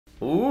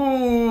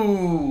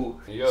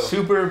Ooh.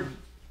 Super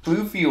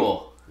blue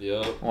fuel.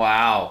 Yep.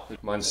 Wow.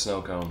 Mine's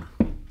snow cone.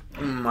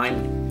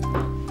 Mine's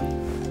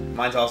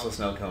also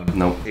snow cone.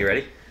 Nope. You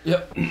ready?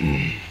 Yep.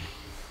 I'm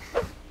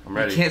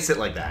ready. You can't sit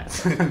like that.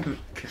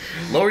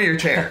 Lower your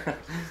chair.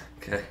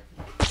 Okay.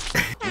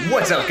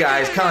 What's up,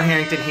 guys? Colin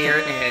Harrington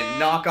here, and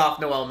knock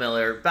off Noel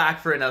Miller back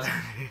for another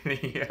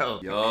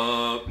video.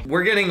 Yup.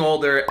 We're getting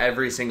older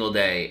every single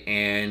day,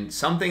 and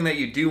something that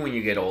you do when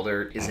you get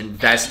older is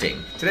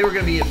investing. Today we're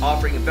going to be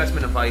offering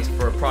investment advice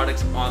for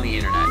products on the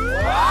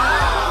internet.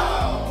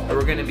 Wow!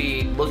 We're going to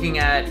be looking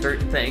at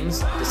certain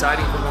things,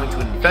 deciding if we're going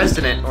to invest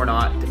in it or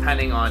not,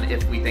 depending on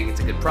if we think it's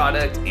a good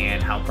product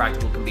and how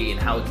practical it can be and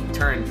how it can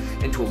turn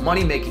into a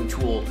money-making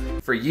tool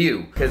for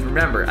you. Because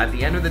remember, at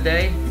the end of the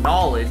day,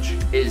 knowledge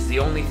is the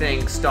only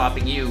thing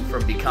stopping you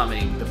from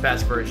becoming the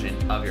best version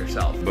of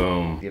yourself.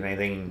 Boom. Do you have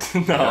anything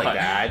No, like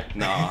that?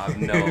 No, I have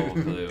no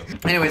clue.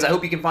 Anyways, I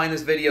hope you can find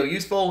this video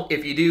useful.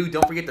 If you do,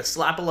 don't forget to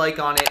slap a like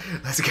on it.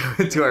 Let's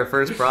go into our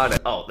first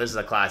product. Oh, this is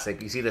a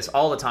classic. You see this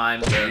all the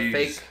time.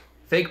 The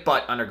fake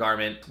butt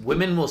undergarment.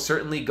 Women will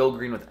certainly go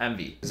green with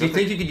envy. Do you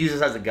think you could use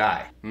this as a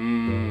guy?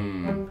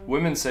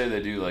 Women say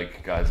they do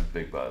like guys with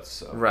big butts,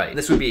 so. Right.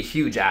 This would be a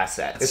huge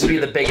asset. This would be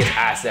the biggest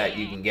asset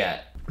you can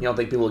get. You don't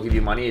think people will give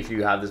you money if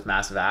you have this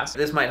massive ass?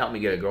 This might help me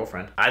get a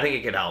girlfriend. I think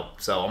it could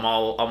help. So I'm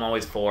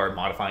always for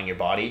modifying your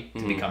body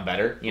to become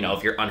better. You know,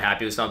 if you're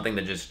unhappy with something,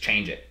 then just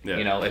change it. Yeah.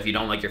 You know, if you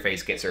don't like your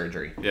face, get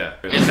surgery. Yeah.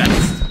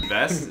 Invest.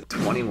 Invest?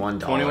 $21.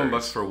 21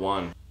 bucks for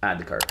one. Add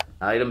to cart.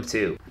 Item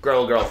 2.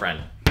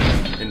 Girlfriend.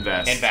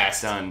 Invest.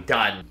 Invest.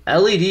 Done.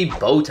 LED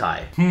bow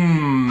tie.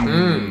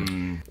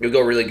 It would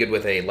go really good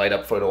with a light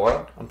up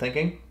fedora, I'm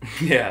thinking.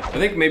 Yeah. I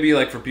think maybe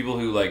like for people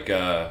who like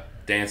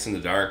dance in the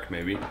dark,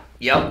 maybe.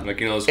 Yep. Like,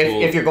 you know, those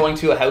cool... If you're going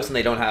to a house and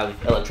they don't have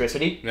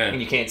electricity and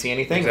you can't see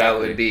anything, that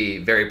would be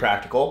very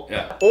practical.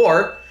 Yeah.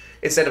 Or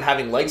instead of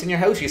having lights in your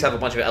house, you just have a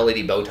bunch of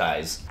LED bow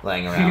ties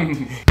laying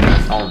around.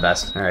 I'll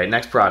invest. All right,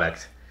 next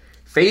product.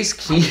 Face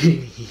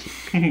key.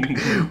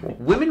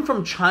 Women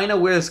from China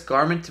wear this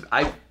garment.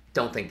 I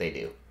don't think they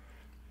do.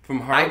 From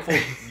harmful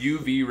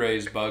UV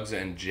rays, bugs,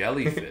 and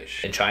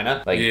jellyfish. In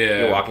China? Like,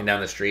 you're walking down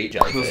the street,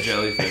 jellyfish. Those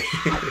jellyfish.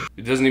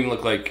 It doesn't even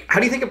look like... How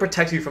do you think it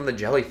protects you from the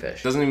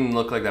jellyfish? It doesn't even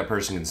look like that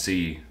person can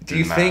see. Do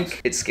you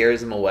think it scares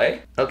them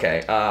away?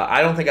 Okay,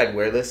 I don't think I'd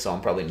wear this, so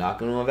I'm probably not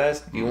going to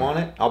invest. Do you want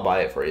it? I'll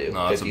buy it for you.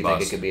 No, it's if a you bust.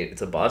 think it could be...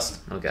 It's a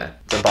bust? Okay.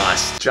 It's a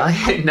bust.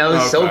 Giant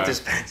nose soap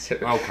dispenser.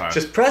 Okay.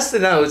 Just press the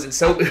nose and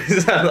soap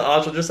is out of the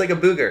nostril just like a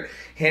booger.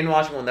 Hand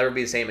washing will never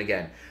be the same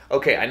again.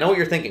 Okay, I know what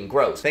you're thinking.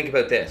 Gross. Think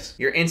about this.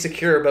 You're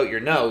insecure about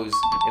your nose,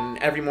 and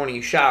every morning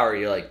you shower,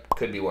 you're like,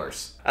 could be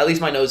worse. At least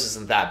my nose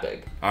isn't that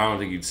big. I don't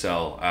think you'd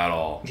sell at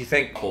all. Do you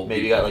think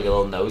maybe you got like a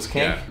little nose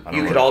kink? Yeah,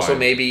 you could also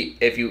maybe,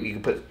 if you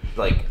could put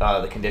like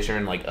the conditioner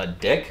in like a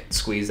dick,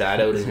 squeeze that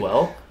out as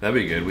well. That'd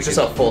be good. Just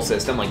a full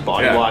system, like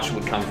body wash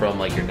would come from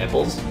like your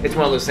nipples. It's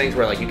one of those things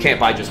where like you can't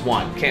buy just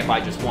one. Can't buy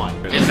just one.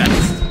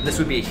 Invest. This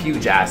would be a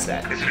huge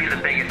asset. This would be the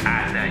biggest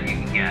asset you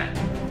can get.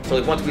 So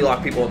like once we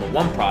lock people into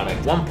one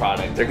product,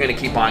 they're gonna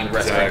keep buying the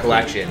rest of the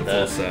collection.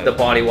 The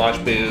body wash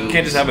boobs. You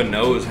can't just have a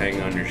nose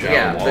hanging on your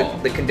shower wall.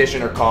 The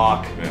conditioner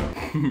cock. Yeah.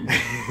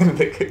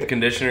 The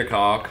conditioner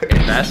cock.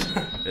 Invest.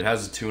 It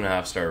has a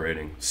 2.5-star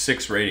rating.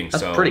 6 ratings.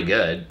 That's pretty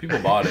good. People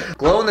bought it.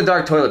 Glow in the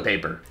dark toilet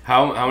paper.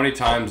 How many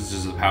times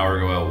does the power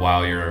go out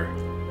while you're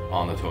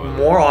on the toilet?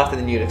 More often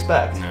than you'd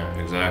expect. Yeah,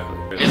 exactly.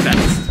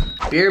 Invest.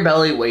 Beer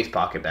belly waist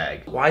pocket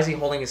bag. Why is he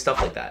holding his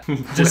stuff like that?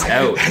 Just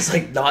out. That's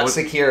like not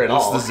secure at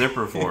all. What's the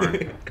zipper for?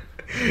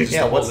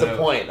 Yeah, what's the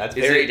point? That's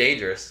very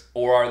dangerous.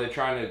 Or are they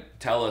trying to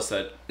tell us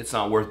that it's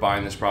not worth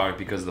buying this product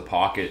because the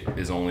pocket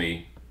is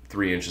only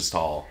 3 inches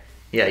tall?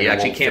 Yeah, you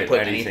actually can't put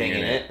anything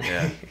in it.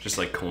 Yeah, just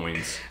like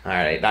coins. All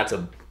right, that's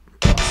a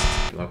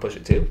bust. You want to push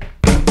it too?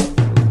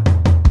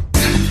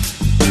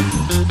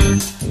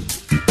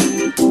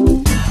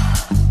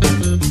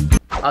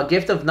 A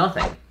gift of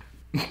nothing.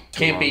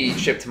 Can't be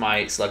shipped to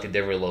my selected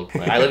delivery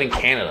location. I live in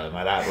Canada. Am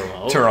I that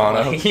remote?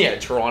 Toronto. Yeah,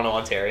 Toronto,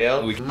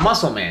 Ontario.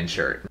 Muscle Man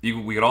shirt.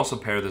 We could also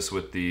pair this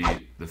with the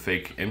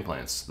fake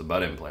implants, the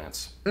butt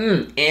implants.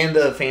 And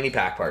the fanny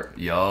pack part.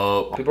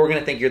 Yup. People are going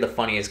to think you're the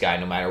funniest guy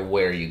no matter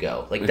where you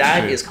go. Like,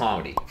 that is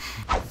comedy.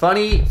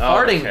 Funny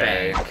farting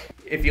bank.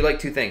 If you like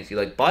two things, you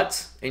like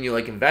butts and you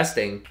like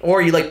investing,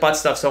 or you like butt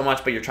stuff so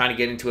much but you're trying to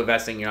get into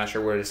investing, you're not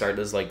sure where to start,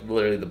 this is like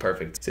literally the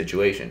perfect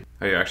situation.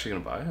 Are you actually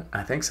going to buy it?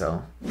 I think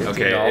so.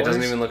 Okay, it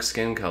doesn't even look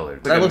skin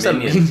colored. That looks like a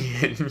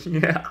Minion.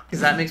 Yeah.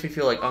 Because that makes me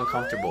feel like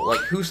uncomfortable. Like,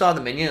 who saw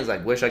the Minion and is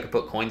like, wish I could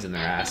put coins in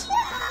their ass?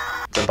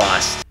 The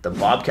bust. The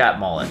Bobcat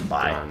mullet.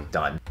 Buy.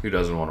 Done. Who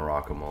doesn't want to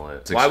rock a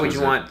mullet? Why would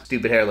you want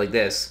stupid hair like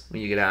this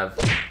when you could have...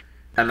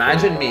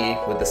 Imagine me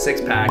with the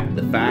 6-pack,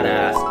 the fat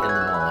ass, and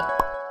the mullet.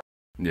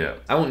 Yeah.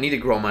 I won't need to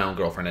grow my own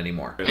girlfriend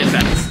anymore.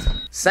 Invest.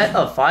 Set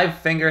of 5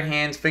 finger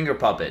hands finger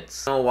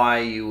puppets. I don't know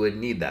why you would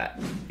need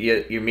that.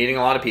 You're meeting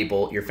a lot of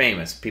people. You're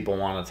famous. People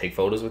want to take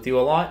photos with you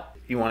a lot.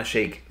 you want to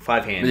shake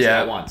 5 hands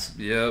at once.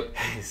 Yep.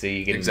 So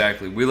you can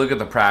exactly. We look at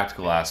the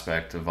practical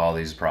aspect of all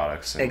these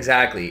products.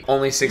 Exactly.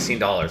 Only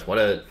 $16. What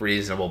a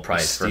reasonable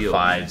price for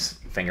 5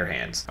 finger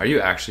hands. Are you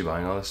actually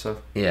buying all this stuff?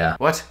 Yeah.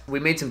 What? We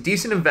made some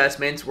decent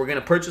investments. We're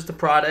gonna purchase the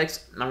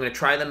products, and I'm gonna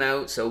try them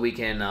out so we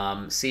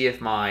can see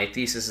if my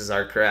theses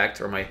are correct,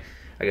 or my,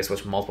 I guess,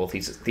 what's multiple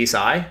thesis?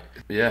 Thesi?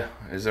 Yeah.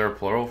 Is there a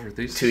plural for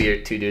thesis?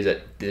 2 dudes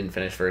that didn't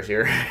finish first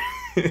year.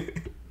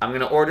 I'm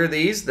gonna order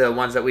these, the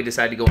ones that we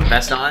decided to go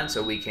invest on,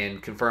 so we can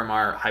confirm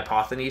our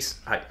hypotheses.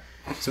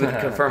 So we can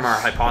confirm our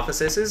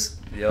hypotheses.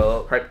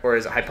 Yo. Or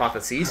is it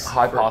hypotheses?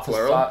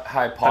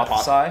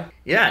 Hypothesize?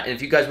 Yeah, and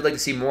if you guys would like to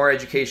see more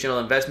educational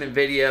investment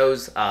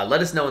videos,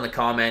 let us know in the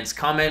comments.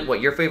 Comment what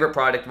your favorite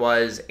product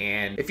was,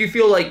 and if you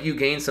feel like you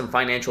gained some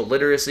financial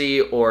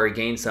literacy or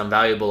gained some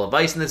valuable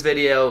advice in this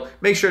video,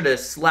 make sure to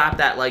slap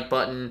that like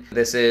button.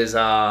 This is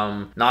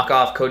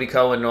knockoff Cody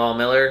Coe and Noel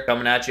Miller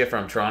coming at you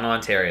from Toronto,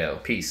 Ontario.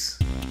 Peace.